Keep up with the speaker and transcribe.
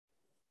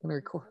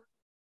Record.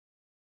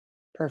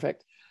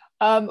 Perfect.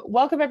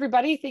 Welcome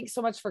everybody. Thanks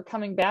so much for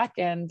coming back.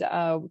 And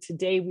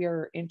today we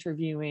are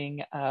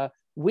interviewing, I'm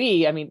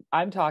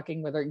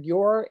talking whether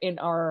you're in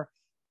our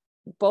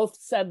both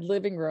said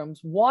living rooms,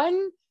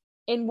 one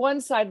in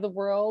one side of the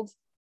world,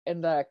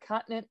 in the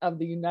continent of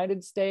the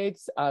United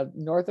States,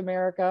 North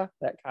America,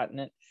 that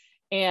continent.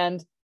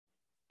 And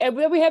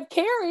then we have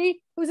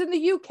Carrie, who's in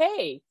the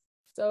UK.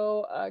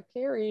 So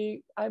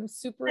Carrie, I'm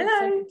super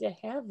excited to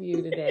have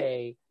you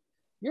today.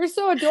 You're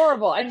so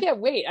adorable. I can't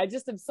wait. I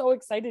just am so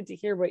excited to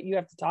hear what you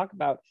have to talk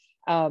about.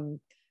 And,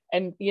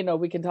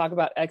 we can talk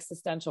about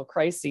existential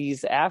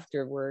crises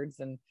afterwards.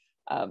 And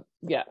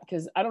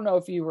because I don't know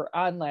if you were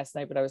on last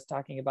night, but I was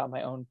talking about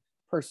my own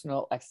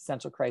personal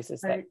existential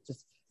crisis. I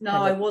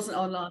wasn't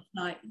on last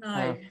night.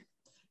 No.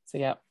 So,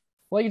 yeah.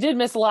 Well, you did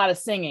miss a lot of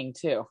singing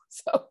too.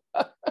 So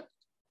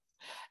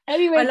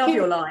anyway. I love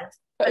your lives.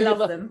 I love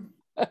them.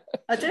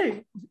 I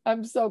do.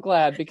 I'm so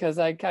glad because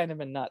I kind of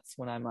am nuts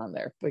when I'm on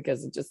there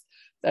because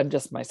I'm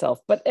just myself.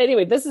 But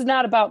anyway, this is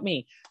not about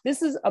me.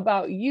 This is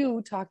about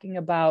you talking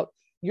about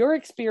your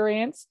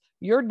experience,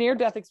 your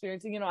near-death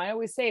experience. And, I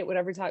always say it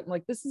whenever time,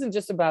 like, this isn't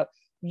just about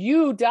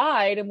you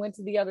died and went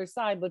to the other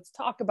side. Let's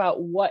talk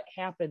about what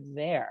happened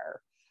there.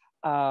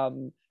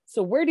 So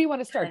where do you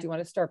want to start? Do you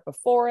want to start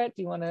before it?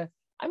 Do you want to,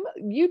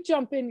 you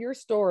jump in your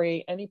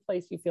story, any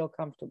place you feel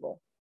comfortable.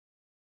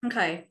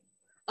 Okay.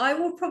 I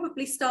will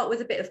probably start with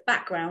a bit of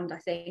background, I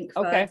think,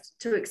 first,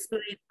 to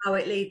explain how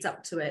it leads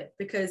up to it,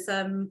 because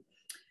I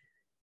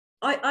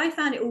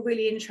found it all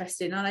really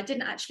interesting and I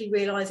didn't actually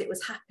realise it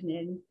was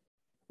happening.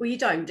 Well, you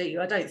don't, do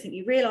you? I don't think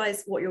you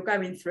realise what you're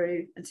going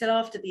through until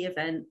after the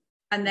event,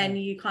 and then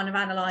you kind of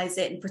analyse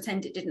it and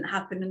pretend it didn't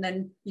happen, and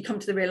then you come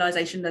to the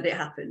realisation that it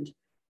happened.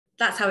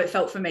 That's how it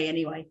felt for me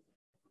anyway.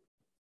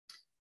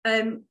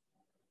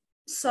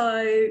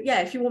 So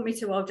yeah, if you want me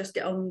to, I'll just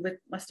get on with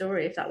my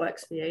story if that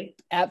works for you.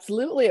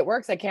 Absolutely, it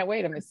works. I can't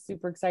wait. I'm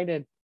super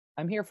excited.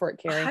 I'm here for it,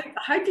 Carrie. I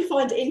hope you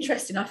find it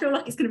interesting. I feel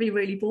like it's going to be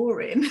really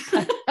boring.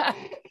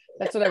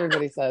 That's what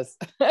everybody says.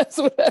 That's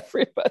what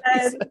everybody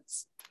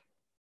says.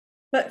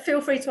 But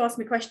feel free to ask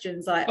me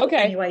questions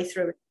any way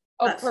through it.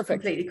 That's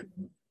perfect. Completely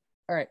cool.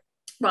 All right.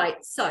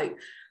 Right. So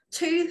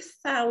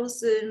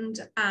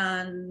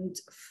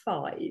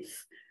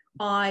 2005.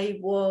 I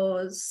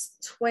was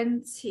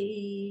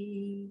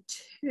 22,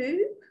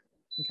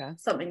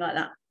 something like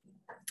that.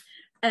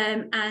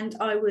 And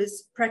I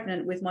was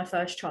pregnant with my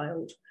first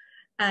child.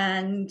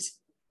 And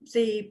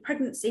the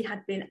pregnancy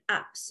had been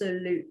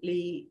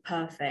absolutely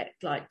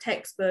perfect, like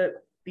textbook,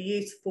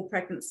 beautiful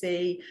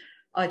pregnancy.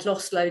 I'd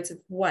lost loads of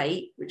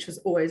weight, which was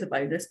always a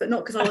bonus, but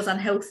not because I was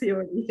unhealthy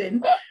or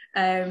anything.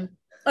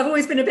 I've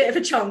always been a bit of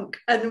a chunk,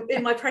 and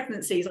in my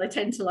pregnancies I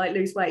tend to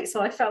lose weight,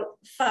 so I felt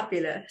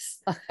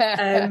fabulous.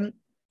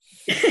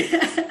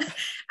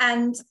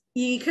 And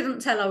you couldn't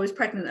tell I was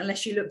pregnant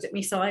unless you looked at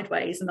me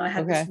sideways, and I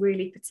had this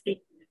really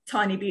petite,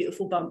 tiny,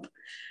 beautiful bump.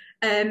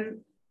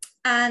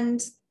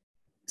 And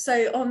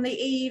so on the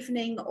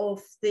evening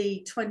of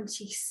the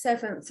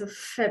 27th of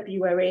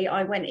February,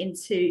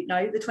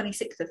 the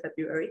 26th of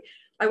February,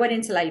 I went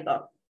into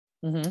labour.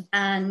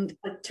 And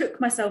I took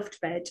myself to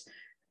bed.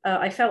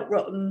 I felt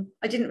rotten.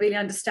 I didn't really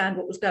understand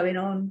what was going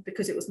on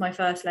because it was my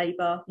first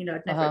labour.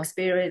 I'd never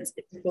experienced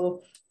it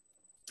before.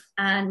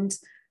 And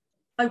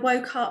I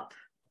woke up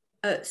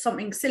at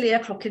something silly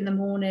o'clock in the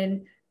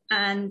morning,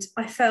 and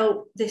I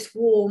felt this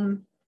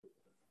warm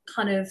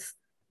kind of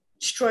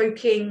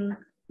stroking,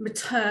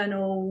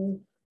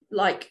 maternal,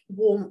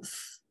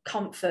 warmth,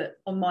 comfort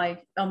on my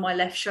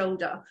left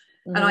shoulder.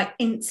 And I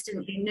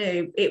instantly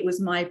knew it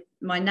was my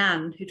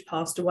nan who'd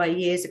passed away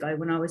years ago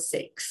when I was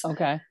 6.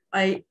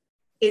 I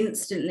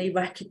instantly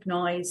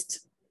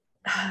recognised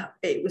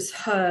it was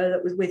her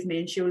that was with me,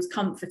 and she was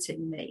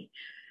comforting me,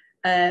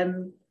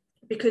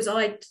 because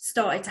I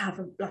started to have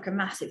a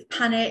massive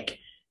panic,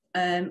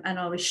 and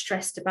I was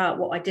stressed about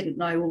what I didn't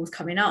know what was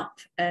coming up,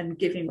 and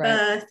giving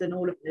birth and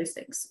all of those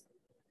things.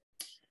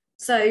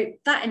 So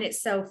that in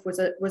itself was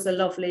a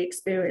lovely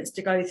experience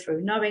to go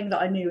through, knowing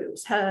that I knew it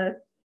was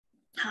her,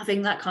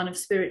 having that kind of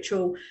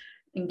spiritual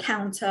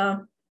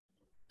encounter,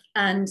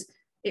 and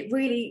it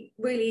really,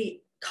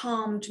 really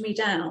calmed me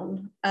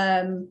down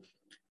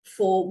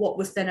for what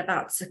was then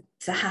about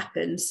to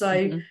happen.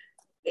 So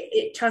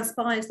it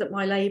transpires that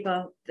my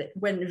labour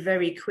went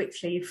very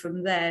quickly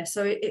from there.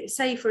 So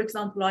say, for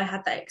example, I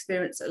had that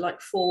experience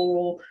at 4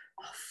 or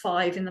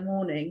 5 in the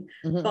morning.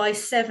 By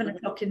 7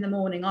 o'clock in the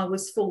morning, I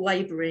was full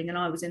labouring and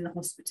I was in the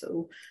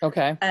hospital.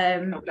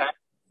 And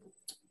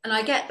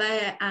I get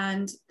there,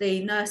 and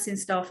the nursing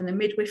staff and the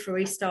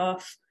midwifery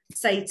staff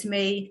say to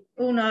me,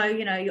 "Oh no,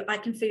 I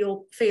can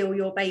feel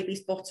your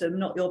baby's bottom,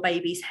 not your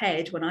baby's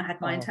head," when I had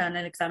my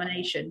internal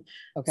examination.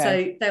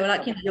 So they were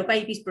like, "Your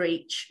baby's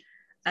breech.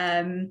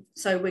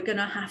 So we're going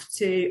to have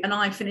to," and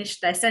I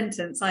finished their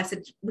sentence. I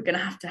said, "We're going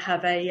to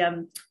have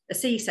a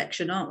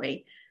C-section, aren't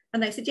we?"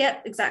 And they said,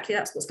 "Yep, exactly.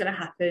 That's what's going to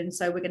happen.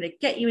 So we're going to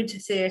get you into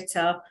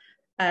theatre,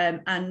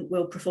 and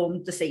we'll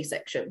perform the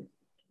C-section."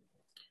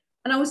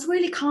 And I was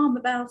really calm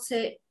about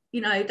it.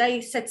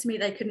 they said to me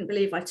they couldn't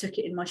believe I took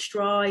it in my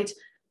stride.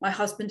 My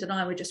husband and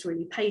I were just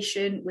really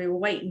patient. We were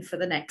waiting for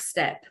the next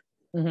step.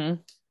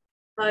 Mm-hmm.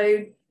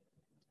 So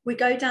we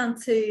go down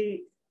to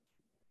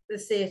the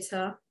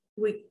theatre.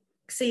 We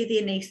see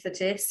the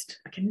anaesthetist.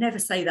 I can never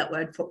say that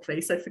word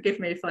properly, so forgive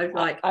me if I've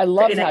I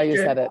loved how you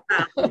said it.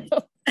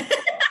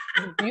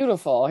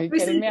 Beautiful. Are you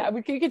kidding me?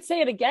 You could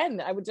say it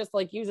again. I would just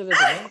use it as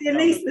the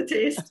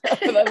anaesthetist.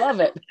 But I love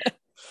it.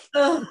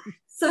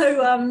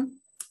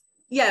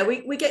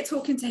 We get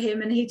talking to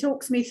him, and he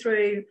talks me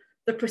through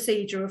the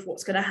procedure of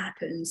what's going to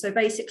happen. So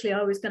basically,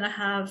 I was going to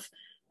have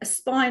a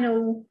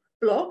spinal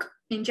block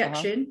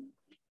injection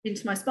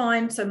into my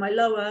spine. So my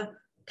lower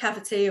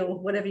cavity, or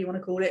whatever you want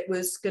to call it,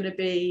 was going to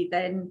be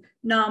then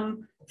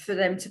numb for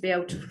them to be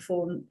able to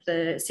perform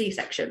the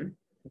C-section.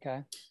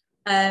 Okay.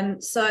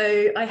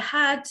 So I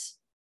had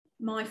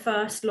my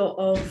first lot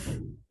of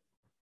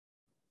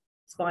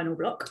spinal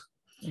block,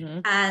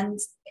 and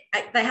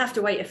they have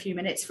to wait a few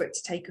minutes for it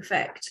to take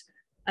effect.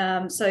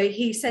 So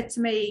he said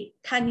to me,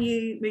 "Can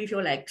you move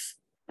your legs?"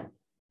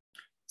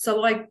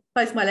 So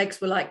both my legs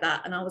were like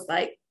that, and I was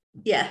like,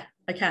 "Yeah,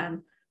 I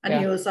can." And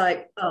he was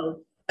like,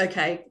 "Oh,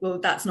 okay, well,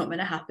 that's not going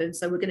to happen.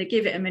 So we're going to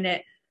give it a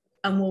minute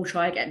and we'll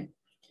try again."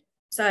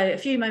 So a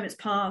few moments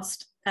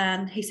passed,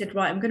 and he said,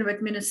 "Right, I'm going to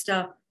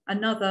administer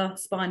another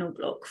spinal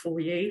block for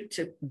you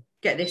to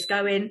get this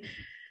going."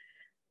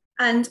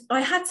 And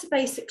I had to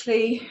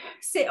basically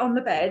sit on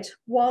the bed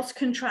whilst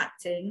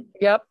contracting.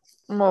 Yep.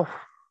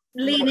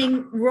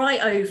 Leaning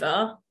right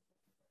over,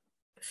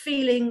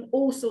 feeling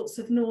all sorts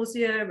of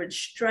nausea and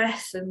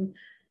stress and,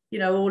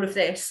 all of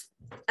this.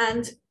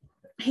 And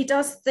he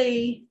does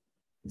the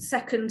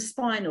second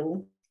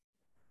spinal,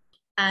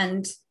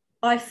 and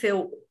I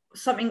feel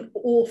something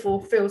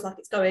awful feels like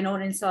it's going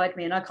on inside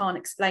me, and I can't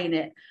explain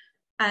it.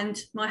 And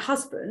my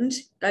husband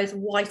goes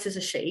white as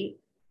a sheet,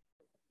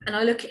 and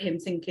I look at him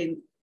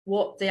thinking,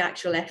 what the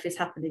actual F is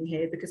happening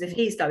here? Because if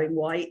he's going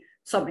white,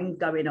 something's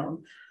going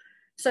on.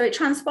 So it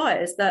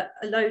transpires that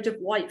a load of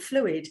white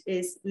fluid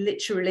is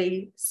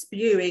literally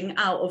spewing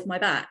out of my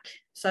back.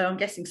 So I'm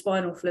guessing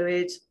spinal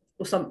fluid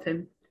or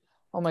something.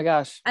 Oh my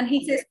gosh. And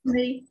he says to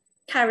me,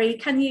 "Carrie,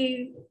 can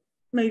you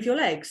move your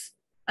legs?"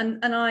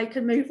 And I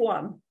can move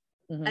one.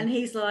 And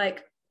he's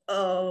like,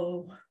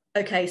 "Oh,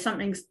 okay,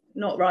 something's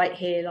not right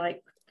here.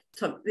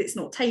 It's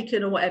not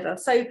taken or whatever."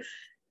 So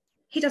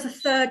he does a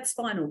third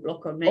spinal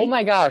block on me. Oh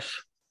my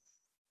gosh.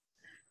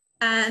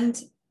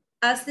 And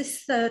as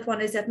this third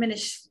one is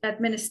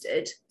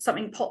administered,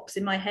 something pops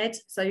in my head.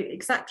 So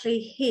exactly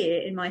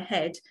here in my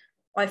head,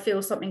 I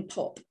feel something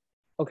pop.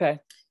 Okay.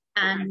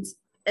 And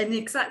in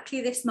exactly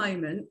this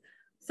moment,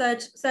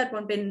 third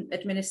one been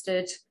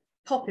administered,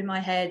 pop in my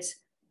head,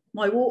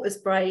 my waters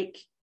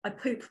break, I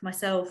poop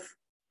myself,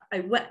 I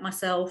wet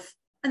myself,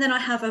 and then I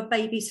have a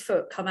baby's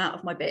foot come out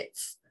of my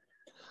bits.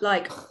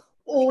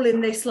 All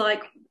in this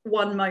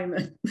one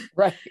moment.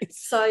 Right.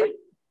 So,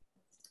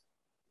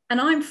 and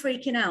I'm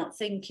freaking out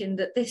thinking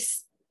that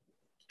this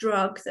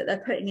drug that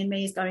they're putting in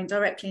me is going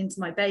directly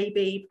into my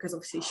baby, because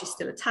obviously she's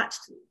still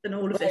attached and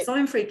all of this. So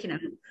I'm freaking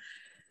out.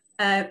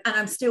 And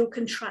I'm still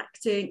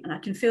contracting, and I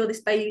can feel this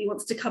baby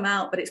wants to come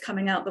out, but it's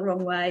coming out the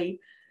wrong way.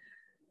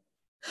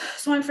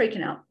 So I'm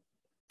freaking out.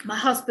 My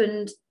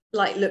husband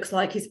looks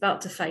like he's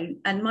about to faint.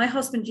 And my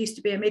husband used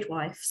to be a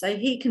midwife, so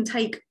he can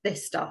take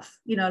this stuff,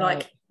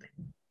 right.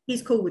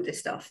 He's cool with this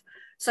stuff.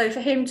 So for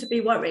him to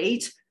be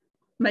worried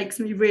makes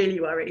me really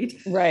worried.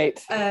 Right.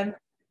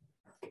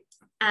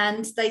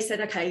 And they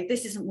said, "Okay,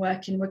 this isn't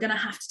working. We're going to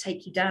have to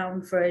take you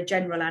down for a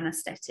general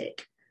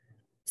anaesthetic."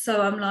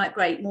 So I'm like,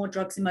 great, more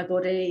drugs in my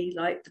body.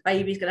 The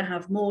baby's going to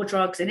have more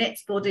drugs in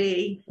its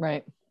body.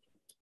 Right.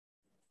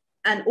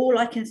 And all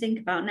I can think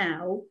about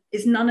now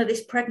is none of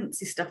this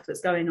pregnancy stuff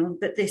that's going on,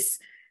 but this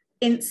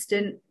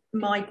instant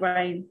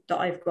migraine that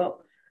I've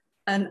got.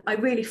 And I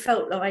really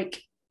felt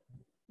like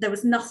there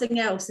was nothing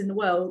else in the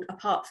world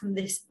apart from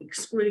this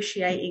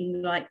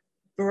excruciating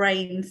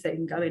brain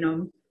thing going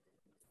on.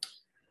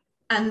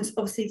 And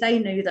obviously they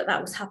knew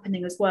that was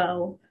happening as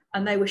well.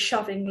 And they were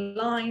shoving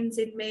lines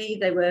in me.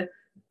 There were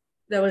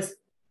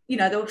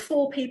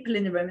 4 people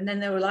in the room, and then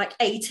there were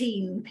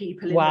 18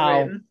 people in the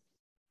room.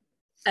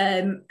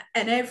 And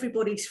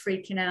everybody's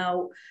freaking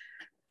out.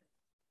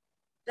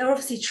 They're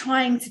obviously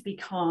trying to be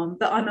calm,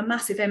 but I'm a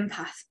massive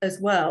empath as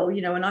well,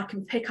 and I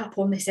can pick up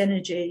on this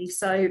energy.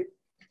 So,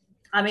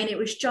 it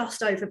was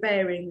just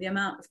overbearing, the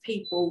amount of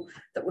people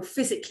that were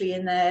physically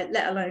in there,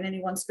 let alone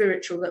anyone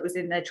spiritual that was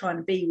in there trying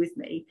to be with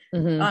me.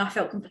 I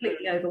felt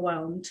completely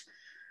overwhelmed.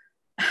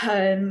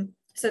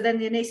 So then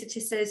the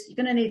anaesthetist says, "You're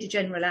going to need a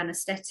general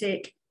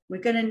anaesthetic.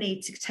 We're going to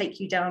need to take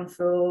you down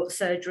for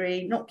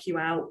surgery, knock you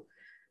out."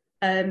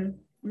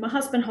 My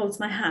husband holds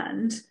my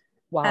hand.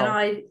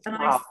 Wow.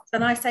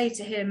 And I say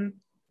to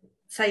him,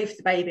 "Save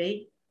the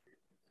baby."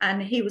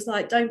 And he was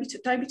like, don't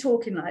be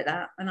talking like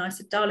that. And I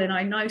said, "Darling,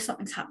 I know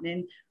something's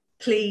happening.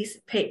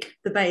 Please pick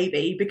the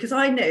baby." Because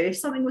I knew if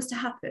something was to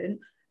happen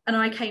and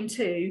I came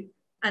to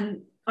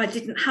and I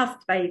didn't have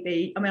the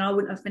baby, I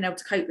wouldn't have been able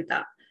to cope with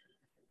that.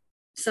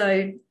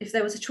 So if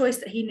there was a choice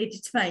that he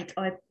needed to make,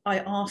 I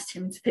asked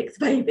him to pick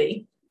the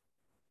baby,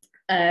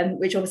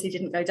 which obviously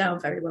didn't go down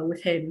very well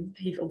with him.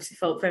 He obviously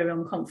felt very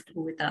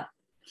uncomfortable with that.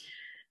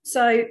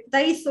 So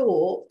they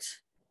thought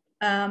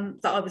that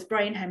I was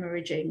brain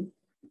hemorrhaging.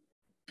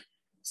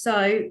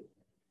 So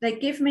they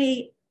give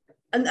me,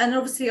 and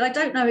obviously I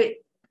don't know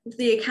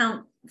the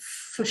account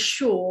for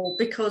sure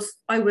because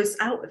I was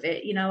out of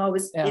it, I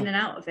was in and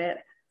out of it.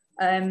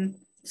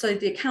 So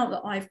the account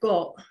that I've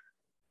got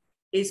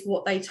is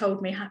what they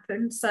told me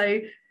happened.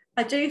 So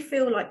I do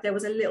feel like there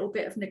was a little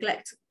bit of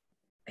neglect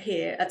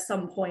here at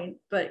some point,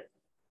 but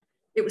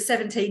it was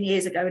 17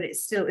 years ago and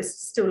it's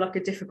still like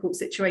a difficult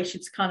situation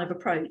to kind of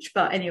approach.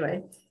 But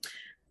anyway,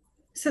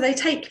 so they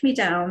take me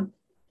down,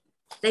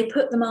 they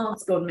put the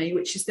mask on me,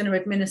 which is going to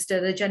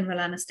administer the general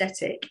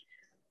anaesthetic.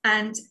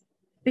 And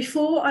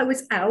before I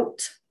was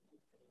out,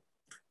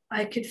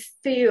 I could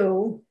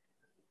feel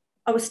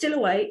I was still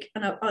awake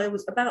and I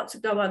was about to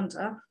go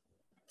under,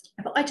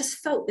 but I just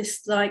felt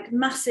this like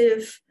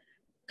massive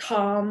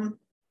calm,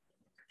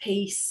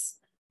 peace,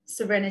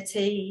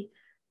 serenity,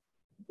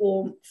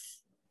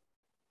 warmth.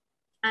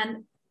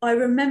 And I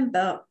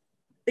remember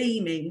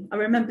beaming. I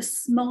remember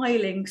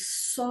smiling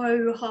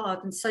so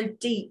hard and so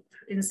deep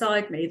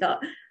inside me that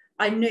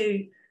I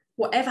knew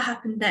whatever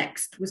happened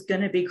next was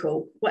going to be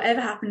cool. Whatever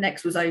happened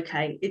next was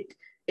okay.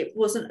 It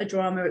wasn't a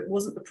drama. It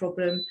wasn't the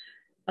problem.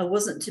 I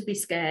wasn't to be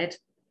scared.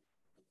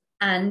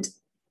 And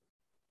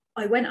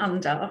I went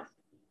under.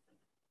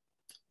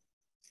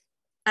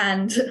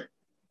 And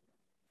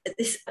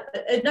this,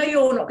 I know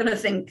you're not going to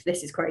think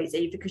this is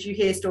crazy because you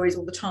hear stories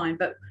all the time,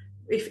 but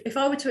if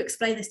I were to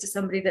explain this to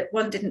somebody that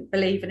one didn't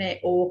believe in it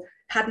or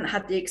hadn't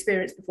had the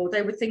experience before,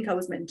 they would think I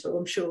was mental,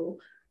 I'm sure.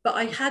 But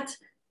I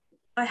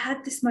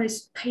had this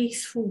most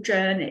peaceful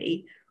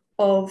journey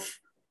of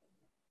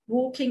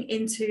walking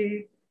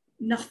into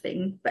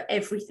nothing but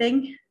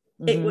everything.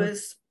 Mm-hmm. It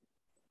was,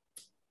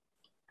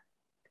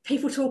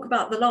 people talk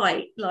about the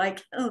light,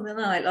 like, oh, the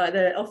light, like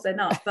they're off their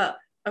nut, but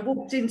I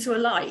walked into a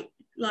light,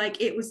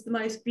 like it was the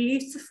most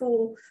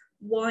beautiful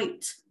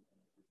white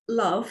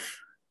love.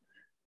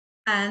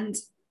 And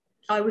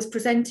I was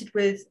presented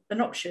with an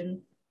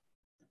option.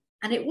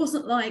 And it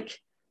wasn't like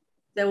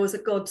there was a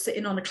God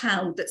sitting on a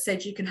cloud that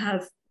said you can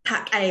have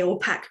pack A or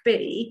pack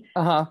B.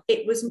 Uh-huh.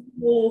 It was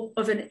more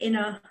of an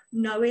inner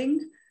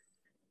knowing.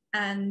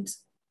 And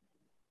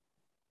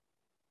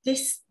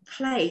this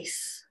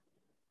place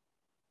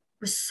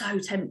was so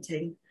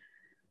tempting.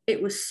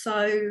 It was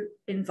so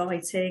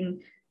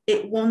inviting.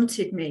 It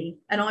wanted me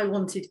and I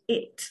wanted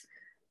it,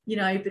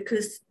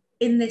 because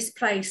in this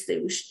place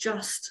it was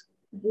just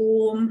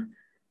warm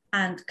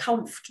and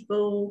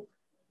comfortable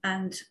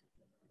and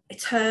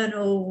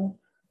eternal,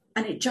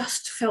 and it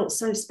just felt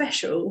so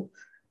special.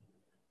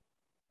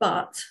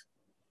 But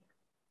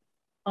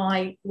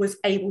I was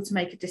able to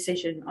make a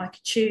decision. I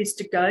could choose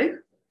to go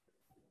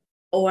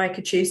or I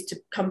could choose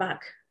to come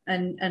back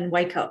and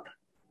wake up.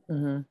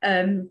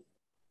 Mm-hmm.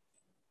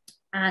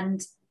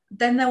 And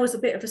then there was a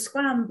bit of a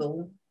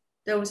scramble.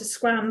 There was a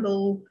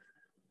scramble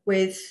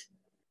with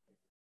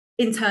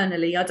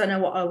internally. I don't know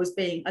what I was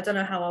being. I don't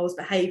know how I was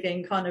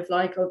behaving, kind of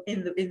like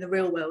in the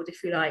real world,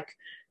 if you like.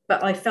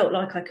 But I felt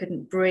like I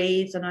couldn't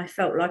breathe, and I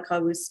felt like I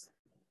was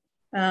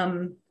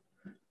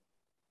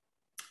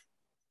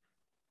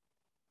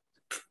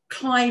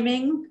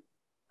climbing.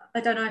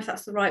 I don't know if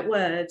that's the right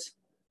word.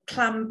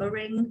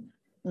 Clambering,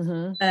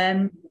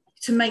 mm-hmm.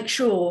 To make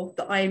sure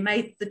that I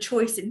made the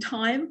choice in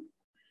time.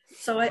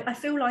 So I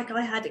feel like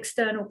I had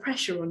external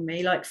pressure on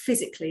me, like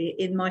physically,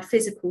 in my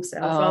physical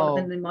self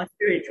rather than in my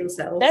spiritual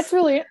self. That's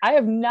really, I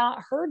have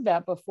not heard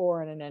that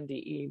before in an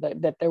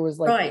NDE, that there was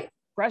like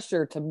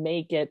pressure to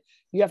make it.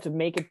 You have to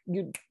make it,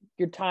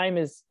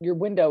 your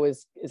window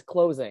is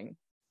closing.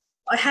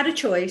 I had a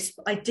choice,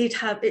 but I did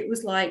have, it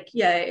was like,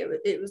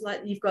 it was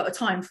like you've got a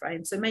time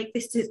frame. So make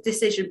this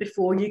decision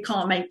before you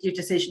can't make your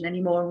decision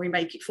anymore and we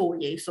make it for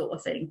you, sort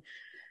of thing.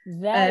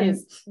 That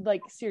is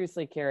like,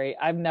 seriously, Carrie,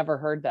 I've never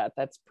heard that.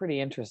 That's pretty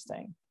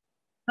interesting.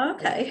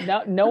 Okay.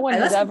 No one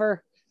has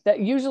ever, that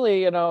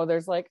usually,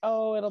 there's like,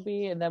 oh, it'll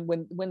be, and then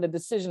when the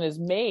decision is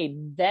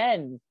made,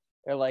 then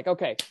they're like,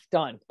 okay,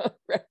 done.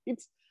 Right.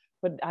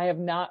 But I have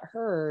not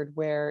heard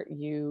where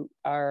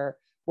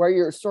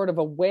you're sort of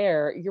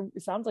aware.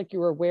 It sounds like you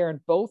were aware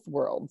in both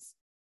worlds.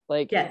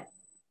 Like, yeah.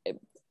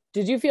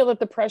 Did you feel that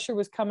the pressure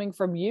was coming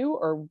from you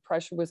or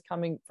pressure was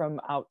coming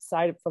from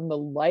outside, from the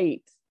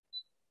light?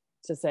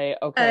 To say,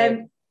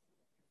 okay.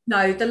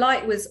 No, the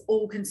light was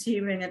all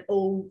consuming and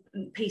all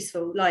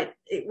peaceful. Like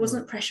it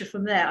wasn't pressure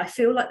from there. I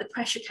feel like the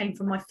pressure came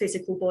from my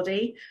physical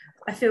body.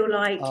 I feel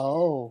like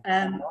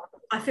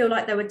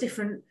there were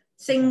different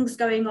things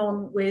going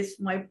on with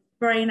my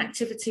brain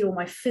activity or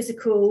my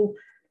physical,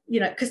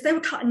 because they were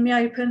cutting me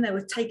open, they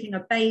were taking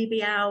a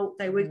baby out,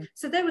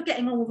 so they were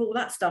getting on with all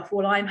that stuff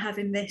while I'm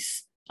having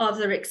this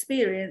other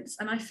experience.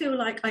 And I feel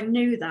like I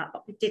knew that,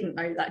 but I didn't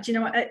know that. Do you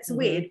know what? It's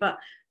weird, but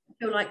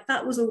I feel like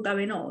that was all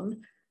going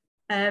on.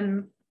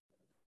 And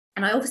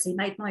I obviously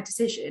made my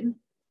decision,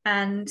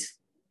 and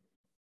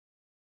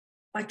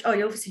I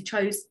obviously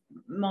chose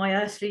my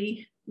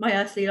earthly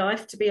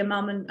life to be a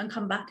mum and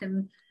come back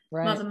and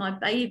mother my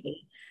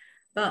baby.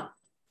 But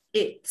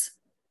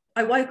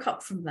I woke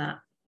up from that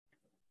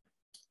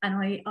and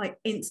I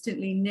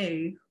instantly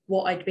knew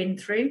what I'd been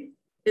through.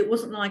 It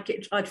wasn't like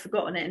I'd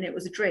forgotten it and it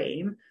was a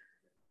dream,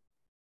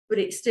 but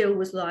it still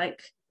was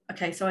like,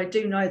 okay, so I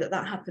do know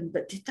that happened,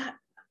 but did that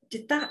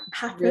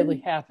happen? Really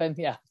happen?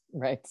 Yeah,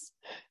 right.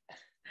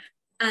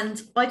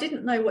 And I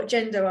didn't know what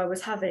gender I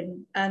was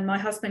having. And my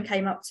husband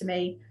came up to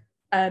me,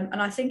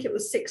 and I think it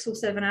was 6 or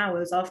 7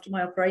 hours after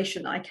my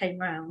operation that I came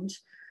round.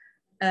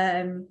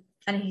 And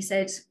he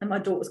said, and my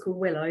daughter was called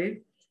Willow.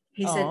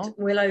 He said,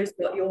 Willow's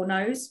got your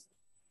nose.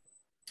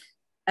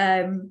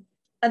 And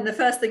the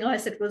first thing I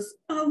said was,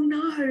 oh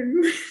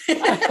no.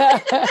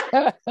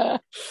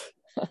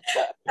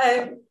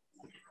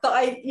 But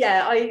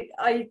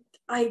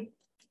I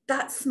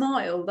that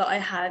smile that I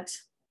had,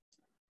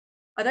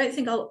 I don't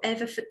think I'll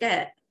ever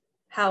forget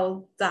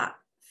how that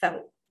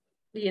felt.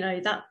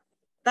 That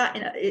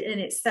in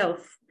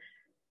itself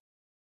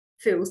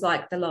feels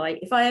like the light.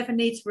 If I ever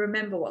need to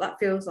remember what that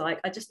feels like,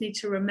 I just need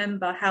to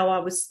remember how I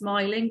was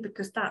smiling,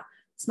 because that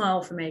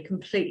smile for me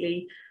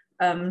completely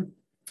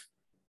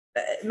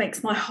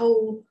makes my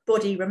whole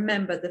body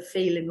remember the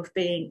feeling of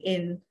being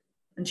in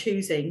and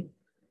choosing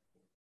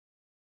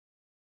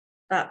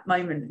that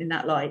moment in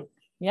that light.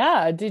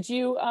 Yeah. Did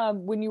you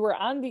when you were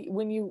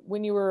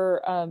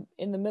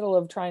in the middle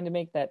of trying to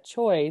make that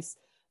choice,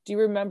 do you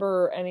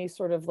remember any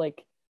sort of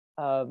like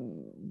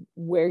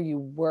where you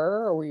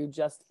were, or were you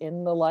just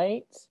in the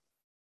light?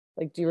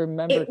 Like, do you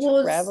remember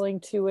traveling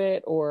to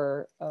it,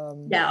 or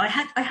yeah, I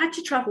had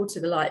to travel to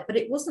the light, but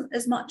it wasn't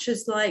as much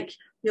as like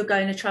you're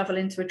going to travel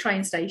into a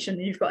train station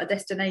and you've got a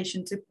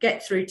destination to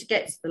get to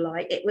the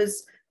light. It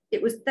was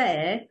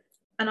there,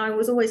 and I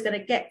was always going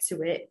to get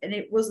to it, and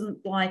it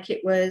wasn't like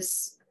it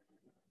was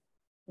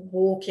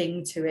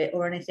walking to it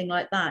or anything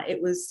like that.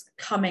 It was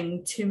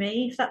coming to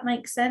me, if that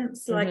makes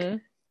sense. Mm-hmm.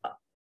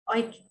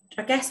 Like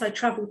I guess I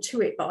traveled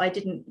to it, but I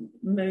didn't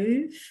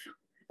move.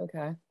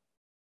 Okay.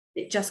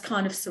 It just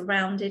kind of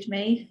surrounded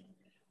me.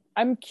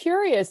 I'm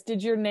curious,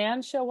 did your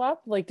nan show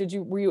up? Like,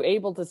 were you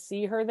able to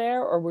see her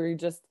there, or were you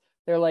just,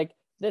 they're like,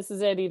 this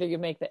is it, either you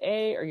make the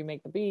A or you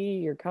make the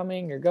B, you're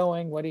coming, you're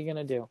going, what are you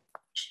going to do?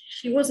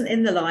 She wasn't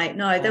in the light.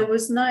 No, there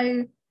was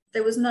no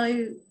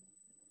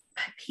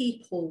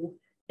people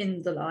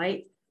in the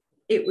light.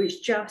 It was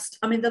just,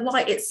 I mean, the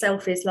light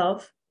itself is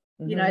love.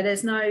 Mm-hmm.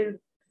 There's no,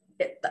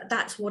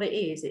 that's what it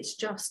is. It's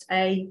just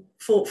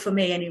for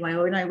me anyway,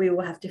 I know we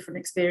all have different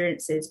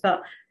experiences,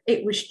 but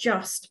it was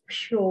just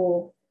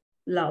pure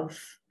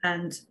love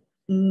and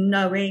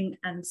knowing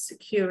and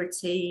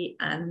security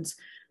and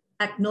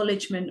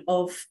acknowledgement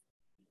of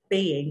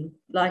being.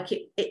 Like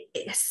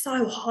it's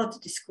so hard to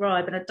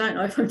describe, and I don't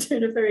know if I'm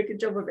doing a very good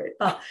job of it,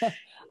 but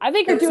I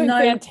think you're doing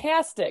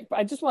fantastic.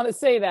 I just want to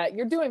say that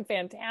you're doing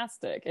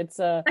fantastic.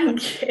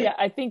 Thank you. Yeah,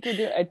 I think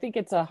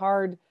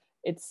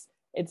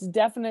it's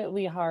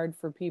definitely hard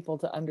for people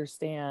to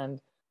understand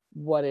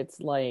what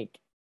it's like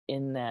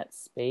in that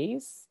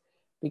space,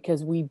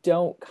 because we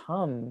don't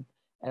come,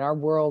 and our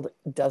world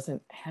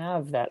doesn't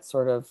have that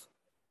sort of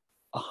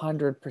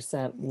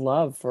 100%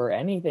 love for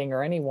anything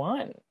or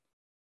anyone.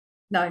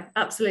 No,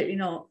 absolutely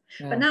not.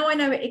 Yeah. But now I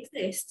know it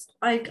exists.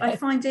 I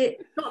find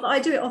it, not that I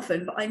do it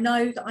often, but I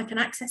know that I can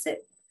access it.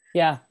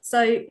 Yeah.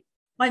 So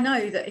I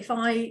know that if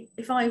I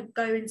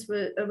go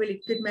into a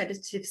really good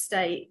meditative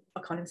state,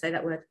 I can't even say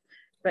that word.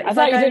 But I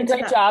thought you did a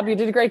great job. You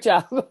did a great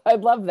job. I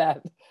love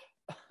that.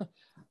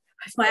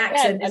 It's my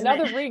accent.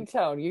 Another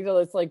ringtone.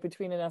 It's like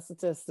between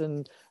anesthetist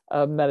and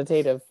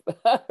meditative.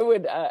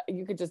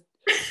 You could just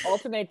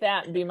alternate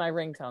that and be my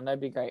ringtone.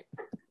 That'd be great.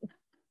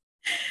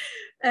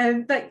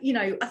 But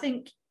I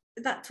think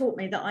that taught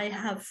me that I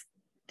have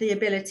the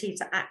ability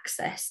to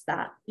access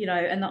that,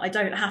 and that I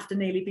don't have to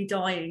nearly be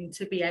dying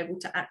to be able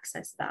to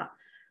access that.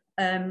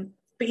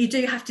 But you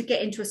do have to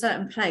get into a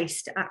certain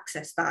place to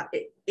access that.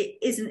 It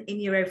isn't in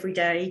your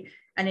everyday,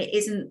 and it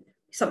isn't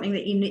something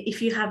that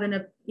if you've had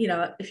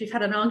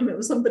an argument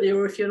with somebody,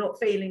 or if you're not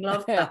feeling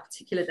loved that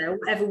particular day, or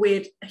whatever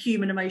weird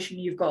human emotion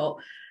you've got,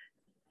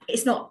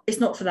 it's not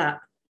for that.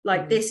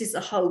 Like, this is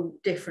a whole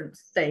different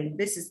thing.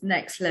 This is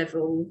next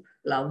level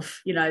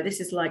love.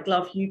 This is like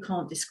love you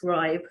can't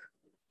describe.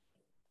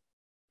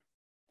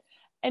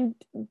 And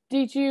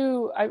did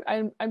you,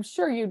 I'm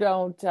sure you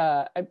don't,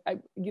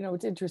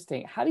 it's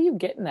interesting. How do you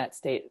get in that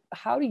state?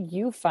 How do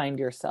you find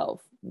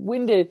yourself?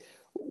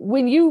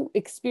 When you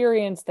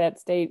experience that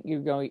state,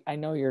 I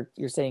know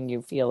you're saying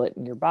you feel it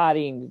in your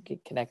body and you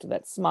get connected to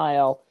that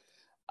smile,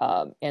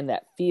 and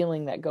that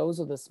feeling that goes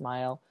with a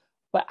smile.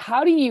 But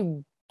how do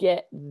you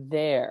get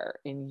there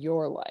in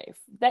your life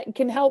that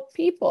can help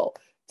people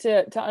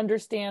to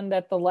understand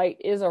that the light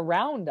is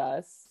around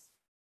us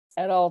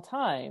at all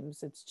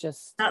times? It's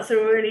just, that's a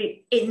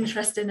really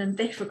interesting and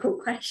difficult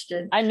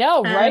question. I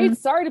know, right?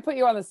 Sorry to put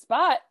you on the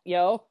spot,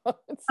 yo. I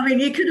mean,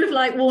 you could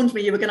have warned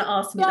me you were going to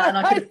ask me that, and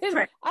I could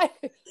have I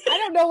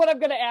don't know what I'm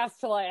going to ask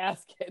till I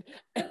ask it.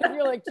 And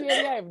you're like,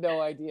 Jani, I have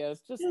no idea.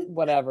 It's just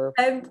whatever.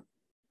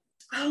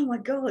 Oh my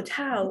God,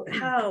 how?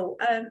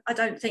 I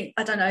don't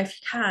know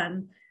if you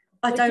can.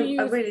 Like, I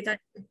really don't.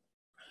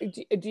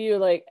 do you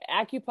like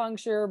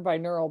acupuncture,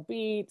 binaural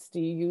beats? Do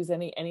you use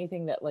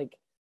anything that like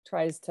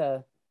tries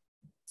to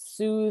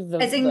soothe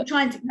As in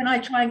the when I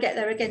try and get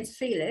there again to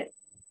feel it.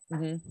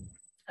 Mhm.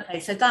 Okay,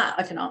 so that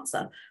I can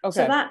answer. So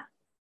Okay. that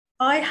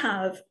I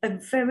have a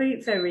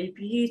very, very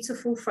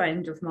beautiful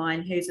friend of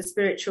mine who's a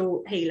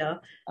spiritual healer,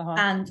 Uh-huh.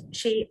 and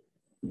she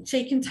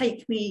can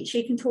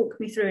talk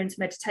me through into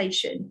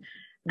meditation.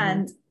 Hmm.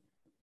 And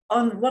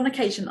on one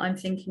occasion I'm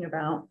thinking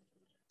about,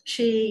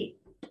 she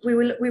we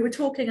were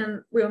talking,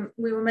 and we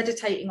were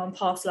meditating on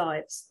past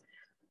lives.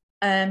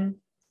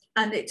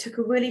 And it took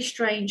a really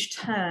strange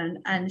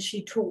turn, and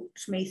she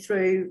talked me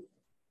through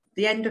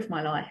the end of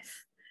my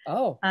life.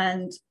 Oh.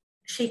 And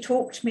she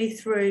talked me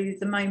through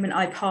the moment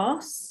I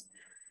pass.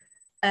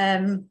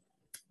 Um,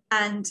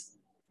 and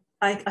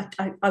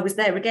I was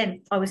there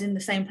again. I was in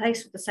the same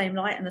place with the same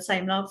light and the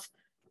same love.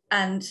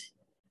 And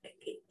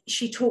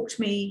she talked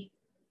me,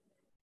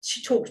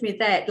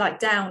 there, like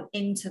down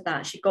into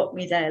that. She got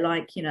me there,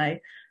 like,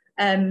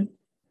 and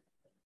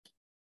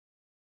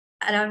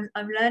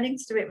I'm learning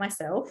to do it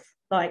myself.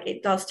 Like,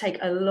 it does take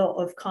a lot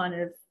of kind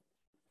of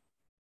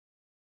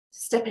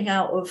stepping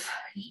out of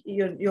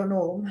your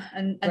norm,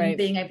 and Right.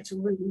 being able to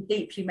really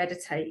deeply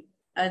meditate,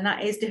 and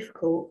that is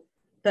difficult,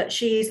 but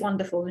she is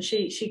wonderful, and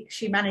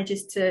she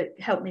manages to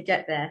help me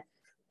get there.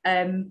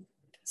 I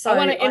So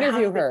want to I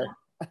interview have been.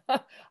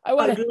 her. I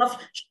want I'd to.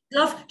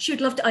 love she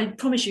would love to. I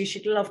promise you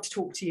she'd love to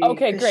talk to you,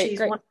 Okay, because great, she's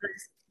great. one of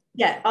those.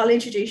 Yeah, I'll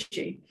introduce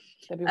you.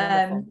 That'd be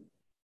wonderful. um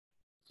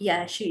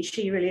yeah,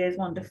 she really is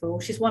wonderful.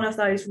 She's one of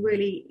those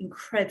really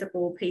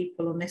incredible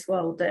people on this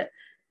world that,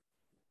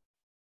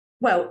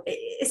 well,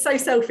 it's so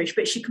selfish,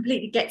 but she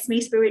completely gets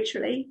me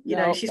spiritually.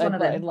 No, She's one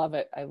of I them. love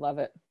it. I love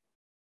it.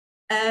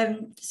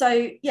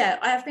 So yeah,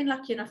 I have been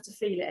lucky enough to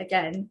feel it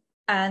again.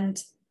 And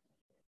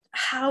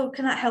how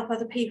can that help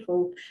other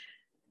people?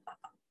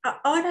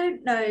 I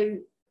don't know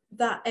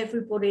that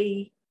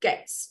everybody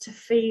gets to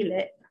feel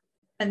it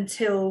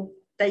until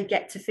they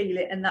get to feel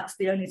it, and that's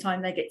the only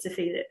time they get to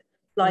feel it.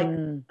 Like,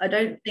 Mm. I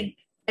don't think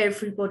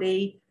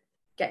everybody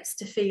gets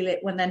to feel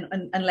it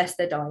unless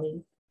they're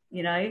dying,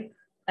 you know.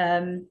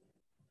 Um,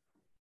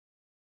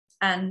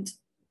 and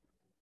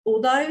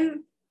although,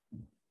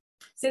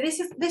 so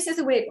this is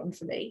a weird one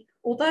for me.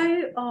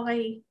 Although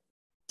I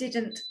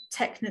didn't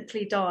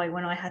technically die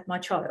when I had my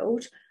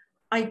child,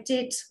 I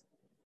did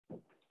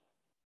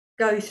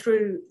go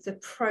through the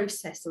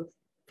process of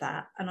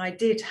that, and I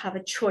did have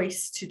a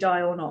choice to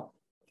die or not.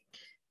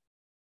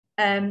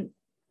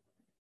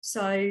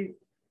 So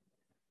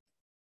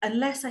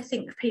unless I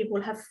think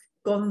people have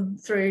gone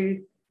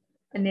through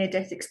a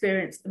near-death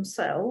experience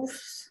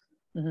themselves,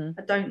 Hmm.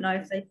 I don't know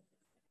if they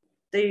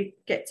do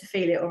get to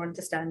feel it or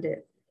understand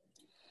it.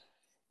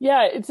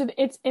 Yeah, it's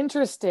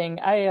interesting.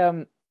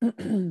 I've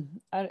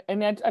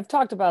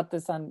talked about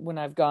this on when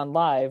I've gone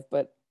live,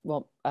 but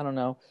well, I don't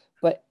know.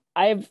 But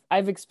I've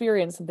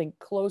experienced something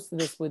close to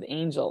this with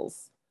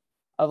angels,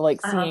 of like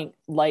Uh-huh. seeing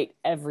light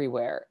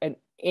everywhere and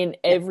in Yeah.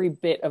 every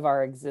bit of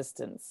our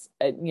existence.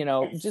 And,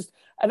 Yes. just,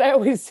 and I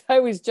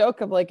always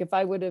joke of like, if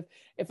I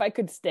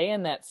could stay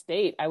in that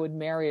state, I would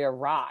marry a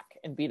rock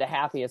and be the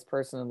happiest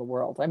person in the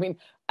world. I mean,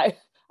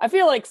 I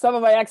feel like some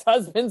of my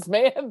ex-husbands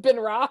may have been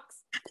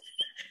rocks.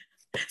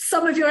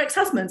 Some of your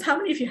ex-husbands, how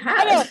many have you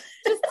I know, had?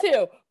 just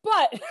two,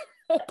 but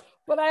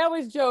but I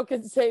always joke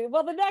and say,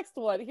 well, the next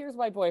one, here's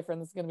my boyfriend.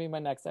 This is going to be my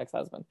next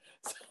ex-husband.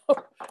 So,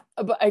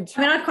 but I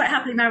mean, I'd quite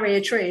happily marry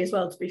a tree as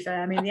well, to be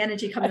fair. I mean, the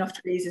energy coming off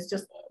trees is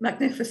just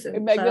magnificent. So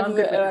I'm magnificent.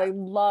 good with And I that.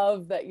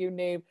 love that you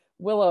name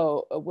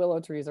willow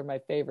trees are my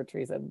favorite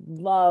trees. I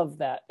love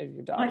that as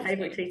your My daughter's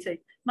favourite name. tree too.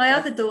 My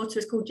That's other daughter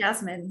is called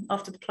Jasmine,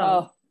 after the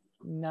plant, oh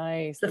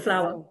nice. the That's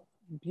flower. so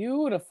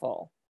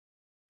beautiful.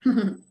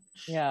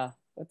 Yeah,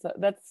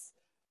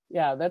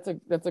 that's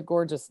a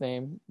gorgeous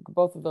name.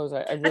 Both of those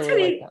I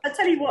really like that. I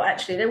tell you what,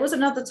 actually, there was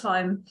another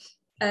time,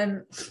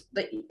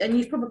 that, and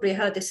you've probably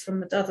heard this from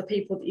the other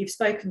people that you've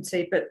spoken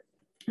to, but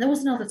there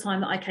was another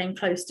time that I came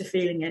close to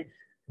feeling it,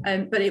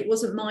 but it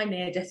wasn't my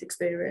near-death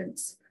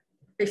experience.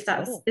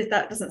 Oh. If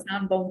that doesn't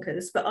sound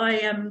bonkers, but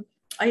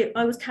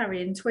I was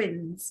carrying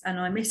twins, and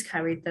I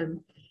miscarried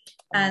them. Oh.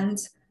 And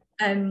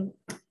um,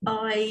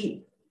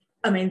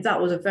 I mean, that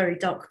was a very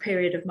dark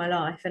period of my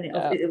life, and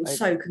Yeah, it was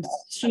so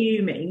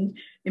consuming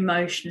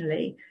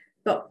emotionally.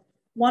 But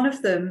one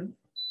of them,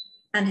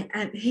 and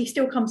he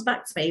still comes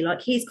back to me,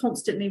 like, he's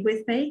constantly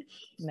with me.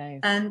 nice.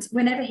 And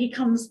whenever he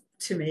comes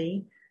to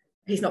me,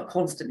 he's not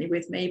constantly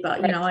with me,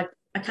 but Right.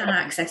 I can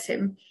access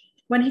him.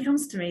 When he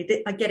comes to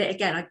me, I get it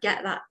again. I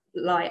get that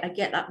light, I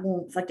get that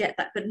warmth, I get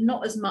that, but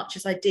not as much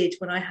as I did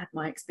when I had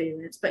my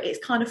experience. But it's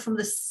kind of from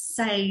the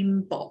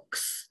same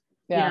box,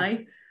 you Yeah.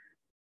 know.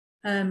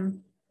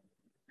 Um,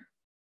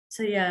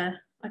 so yeah,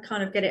 I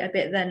kind of get it a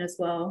bit then as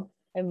well.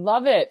 I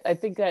love it. I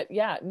think that,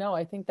 yeah, no,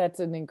 I think that's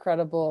an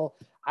incredible,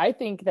 I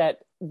think that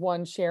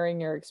one sharing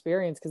your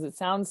experience, because it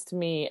sounds to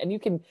me, and you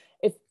can,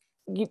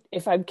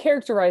 if I'm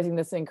characterizing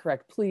this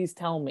incorrect, please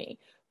tell me.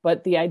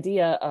 but the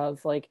idea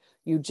of like,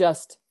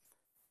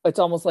 it's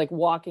almost like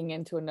walking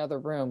into another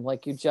room.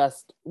 Like you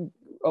just,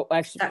 oh,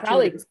 actually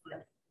probably,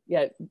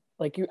 yeah,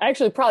 like you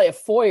actually probably a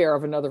foyer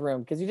of another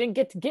room because you didn't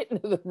get to get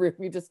into the room.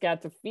 You just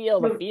got to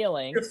feel the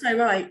feeling. You're so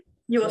right.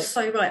 You are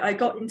so right. I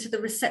got into the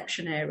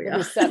reception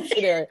area.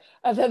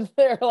 And then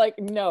they're like,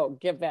 no,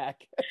 get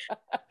back.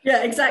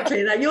 Yeah,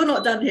 exactly. That you're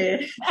not done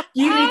here.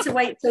 You need to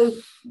wait till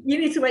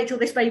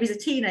this baby's a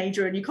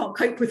teenager and you can't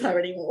cope with her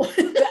anymore.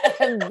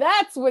 And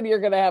that's when you're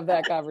gonna have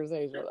that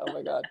conversation. Oh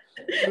my God.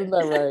 Isn't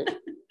that right?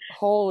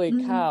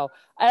 Holy cow.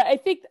 I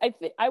think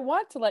I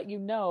want to let you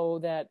know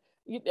that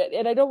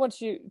and I don't want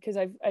you, because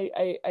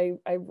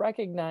I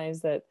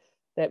recognize that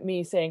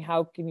me saying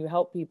how can you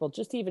help people,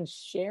 just even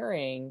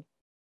sharing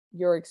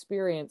your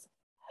experience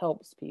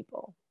helps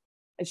people.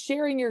 And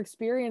sharing your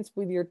experience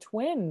with your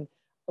twin,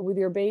 with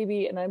your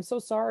baby, and I'm so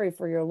sorry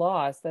for your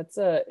loss. That's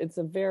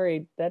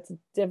very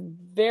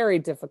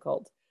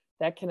difficult.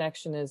 That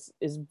connection is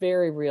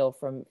very real.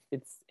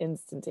 It's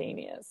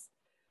instantaneous.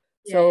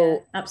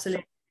 So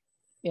absolutely.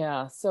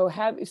 Yeah. So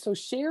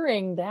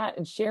sharing that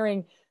and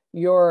sharing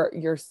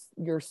your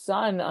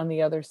son on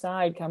the other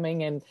side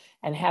coming and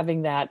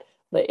having that,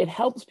 it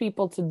helps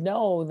people to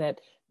know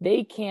that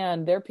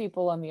their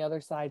people on the other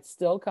side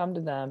still come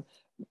to them.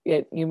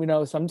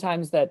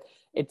 Sometimes that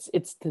it's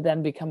to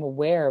then become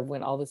aware of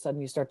when all of a sudden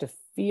you start to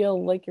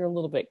feel like you're a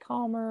little bit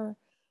calmer,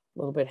 a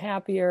little bit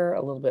happier,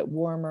 a little bit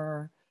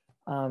warmer.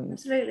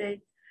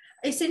 Absolutely.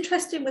 It's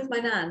interesting with my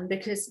nan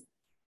because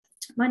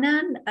my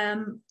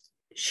nan,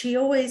 she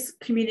always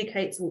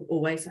communicates,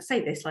 always, I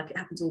say this like it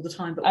happens all the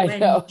time, but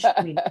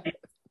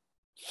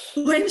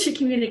when she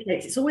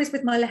communicates, it's always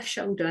with my left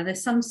shoulder, and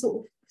there's some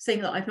sort of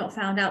thing that I've not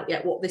found out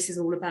yet what this is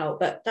all about,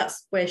 but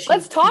that's where she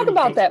Let's talk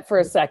about that for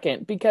a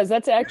second, because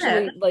that's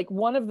actually like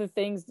one of the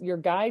things. Your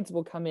guides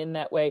will come in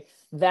that way.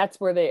 That's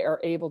where they are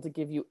able to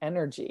give you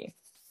energy.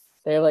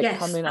 They like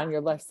come in on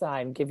your left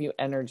side and give you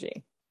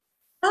energy.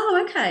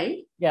 Oh,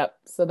 okay. Yep.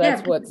 So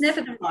that's what's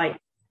never the right.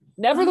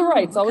 Never the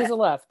right. It's always the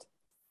left.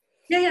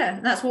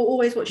 Yeah. That's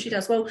always what she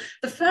does. Well,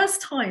 the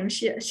first time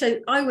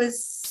I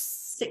was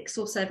 6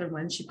 or 7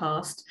 when she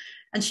passed,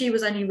 and she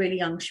was only really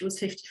young. She was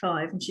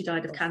 55 and she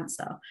died of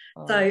cancer.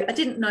 So I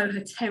didn't know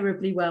her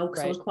terribly well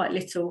because I was quite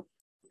little.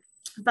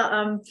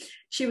 But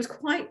she was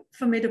quite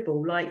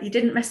formidable. Like, you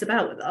didn't mess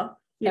about with her.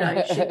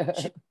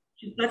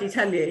 She'd bloody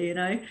tell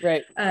you,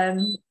 Right.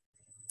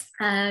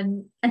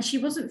 And she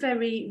wasn't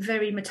very,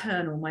 very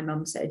maternal, my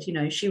mum said.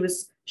 She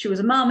was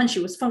a mum and she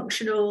was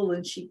functional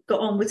and she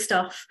got on with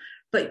stuff,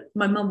 but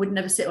my mum would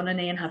never sit on her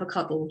knee and have a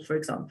cuddle, for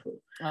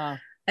example.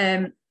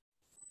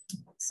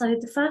 So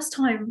the first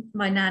time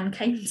my nan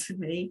came to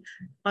me,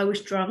 I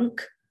was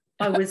drunk.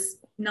 I was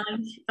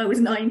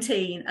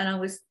 19 and I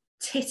was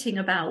titting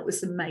about with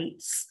some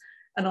mates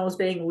and I was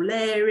being all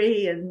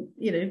leery and,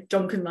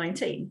 drunk and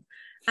 19.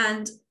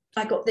 And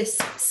I got this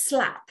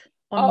slap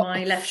on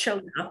my left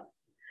shoulder.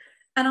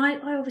 And I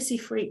obviously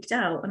freaked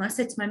out. And I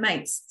said to my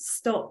mates,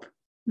 stop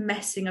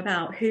messing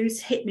about.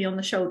 Who's hit me on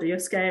the shoulder? You're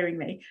scaring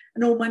me.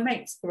 And all my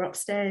mates were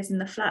upstairs in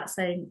the flat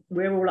saying,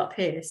 we're all up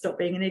here. Stop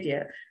being an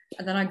idiot.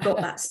 And then I got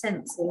that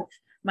sense of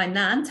my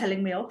nan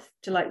telling me off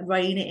to like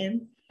rein it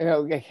in.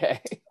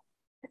 Okay. So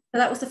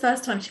that was the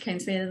first time she came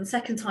to me. And the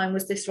second time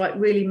was this like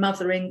really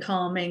mothering,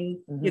 calming,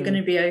 you're going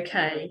to be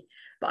okay.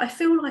 But I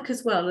feel like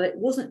as well, it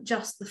wasn't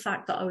just the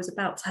fact that I was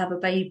about to have a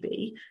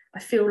baby. I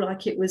feel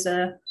like it was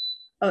not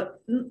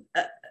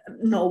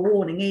a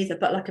warning either,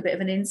 but like a bit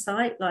of an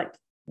insight, like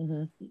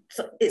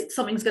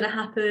something's going to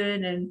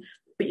happen,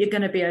 but you're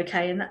going to be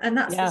okay, and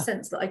that's the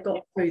sense that I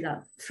got through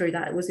that.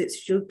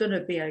 You're going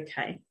to be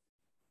okay.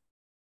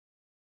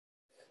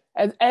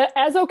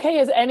 As okay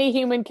as any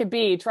human could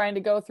be, trying to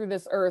go through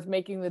this earth,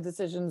 making the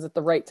decisions at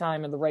the right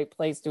time in the right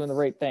place, doing the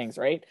right things,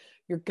 right?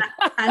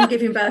 And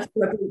giving birth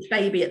to a breech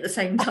baby at the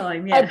same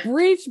time. A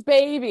breech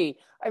baby.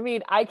 I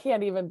mean, I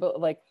can't even,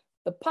 like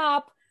the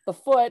pop, the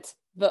foot,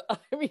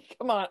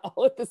 come on,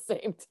 all at the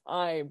same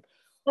time.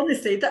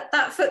 Honestly,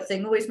 that foot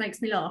thing always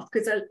makes me laugh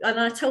because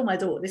I tell my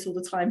daughter this all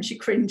the time. She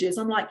cringes.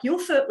 I'm like, your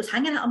foot was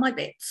hanging out of my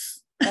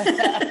bits.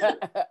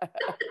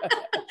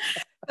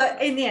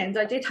 But in the end,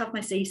 I did have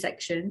my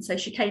C-section, so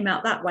she came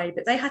out that way.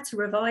 But they had to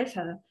revive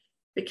her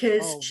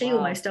because she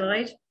almost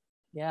died.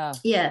 Yeah.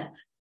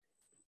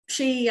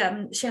 She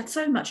had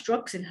so much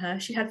drugs in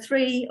her. She had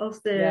 3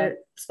 of the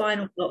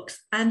spinal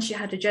blocks, and she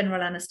had a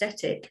general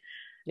anaesthetic.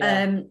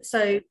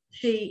 So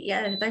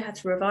they had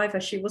to revive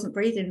her. She wasn't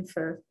breathing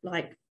for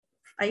like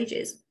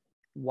ages.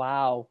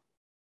 Wow.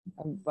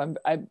 I'm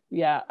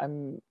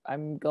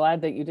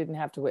glad that you didn't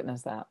have to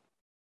witness that.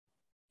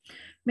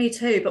 Me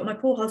too, but my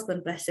poor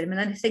husband, bless him, and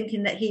then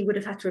thinking that he would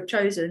have had to have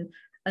chosen,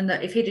 and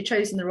that if he'd have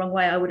chosen the wrong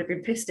way, I would have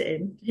been pissed at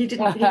him. He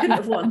couldn't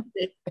have won.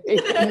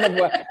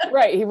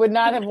 Right, he would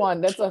not have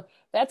won.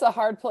 That's a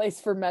hard place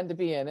for men to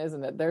be in,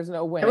 isn't it? There's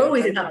no winning. They're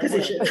always in that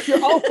position.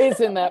 You're always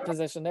in that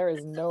position. There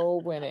is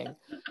no winning.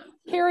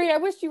 Carrie, I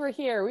wish you were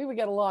here. We would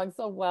get along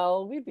so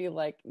well. We'd be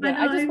like,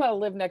 I just want to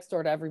live next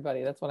door to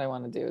everybody. That's what I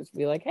want to do, is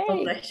be like, hey,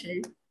 oh, bless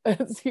you.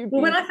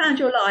 Well, when I found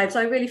your lives,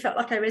 I really felt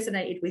like I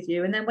resonated with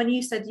you. And then when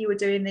you said you were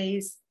doing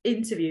these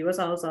interviews,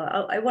 I was like,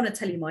 I want to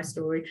tell you my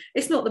story.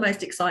 It's not the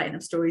most exciting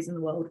of stories in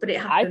the world, but it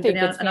I happened. think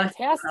it's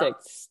fantastic.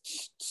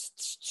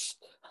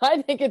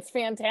 I think it's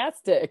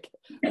fantastic.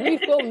 We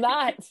will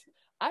not.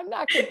 I'm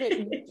not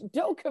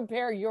don't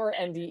compare your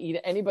NDE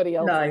to anybody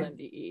else's No,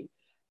 NDE.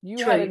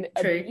 You had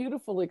a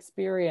beautiful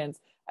experience.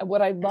 And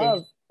what I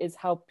love is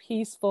how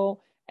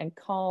peaceful and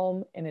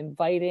calm and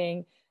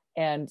inviting.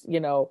 And,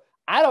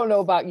 I don't know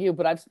about you,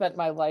 but I've spent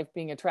my life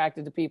being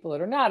attracted to people that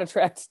are not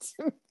attracted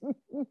to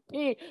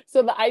me.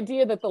 So the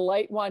idea that the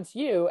light wants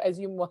you as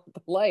you want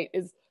the light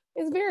is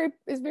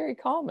very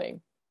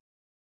calming.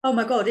 Oh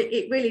my God,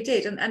 it really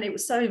did. And it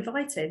was so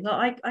inviting.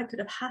 Like I could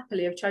have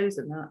happily have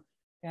chosen that.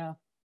 Yeah.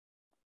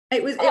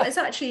 It was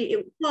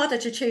actually harder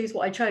to choose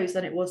what I chose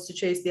than it was to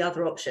choose the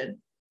other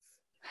option.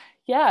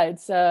 Yeah,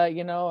 it's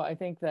I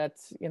think that,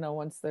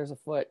 once there's a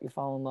foot, you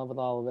fall in love with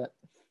all of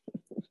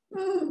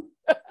it.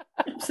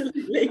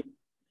 Absolutely.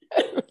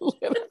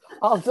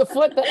 All the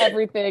foot, the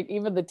everything,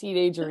 even the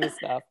teenagery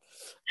stuff.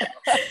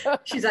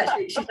 she's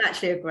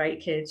actually a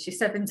great kid. She's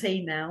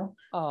 17 now.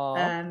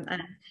 And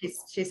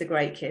she's a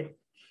great kid.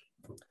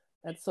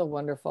 That's so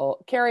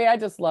wonderful. Carrie, I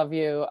just love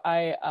you.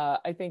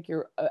 I think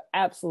you're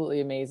absolutely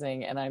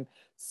amazing. And I'm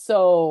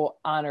so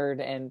honored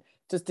and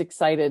just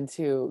excited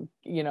to,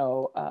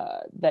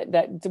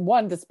 that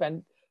one, to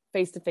spend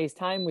face-to-face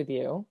time with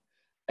you,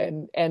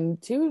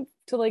 and two,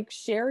 to like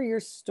share your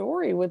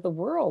story with the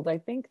world. I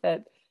think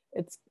that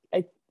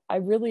I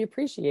really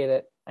appreciate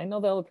it. I know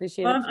they'll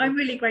appreciate it too. I'm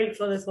really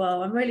grateful as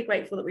well. I'm really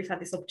grateful that we've had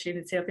this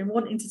opportunity. I've been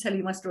wanting to tell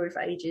you my story for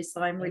ages,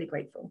 so I'm really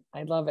grateful.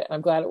 I love it.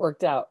 I'm glad it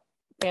worked out.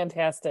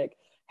 Fantastic.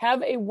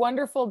 Have a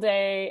wonderful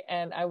day,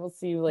 and I will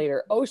see you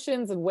later.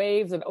 Oceans and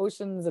waves of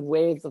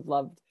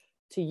love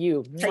to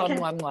you. Mwah,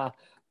 mwah, mwah.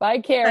 Bye,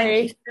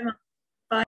 Carrie. Thank you so much.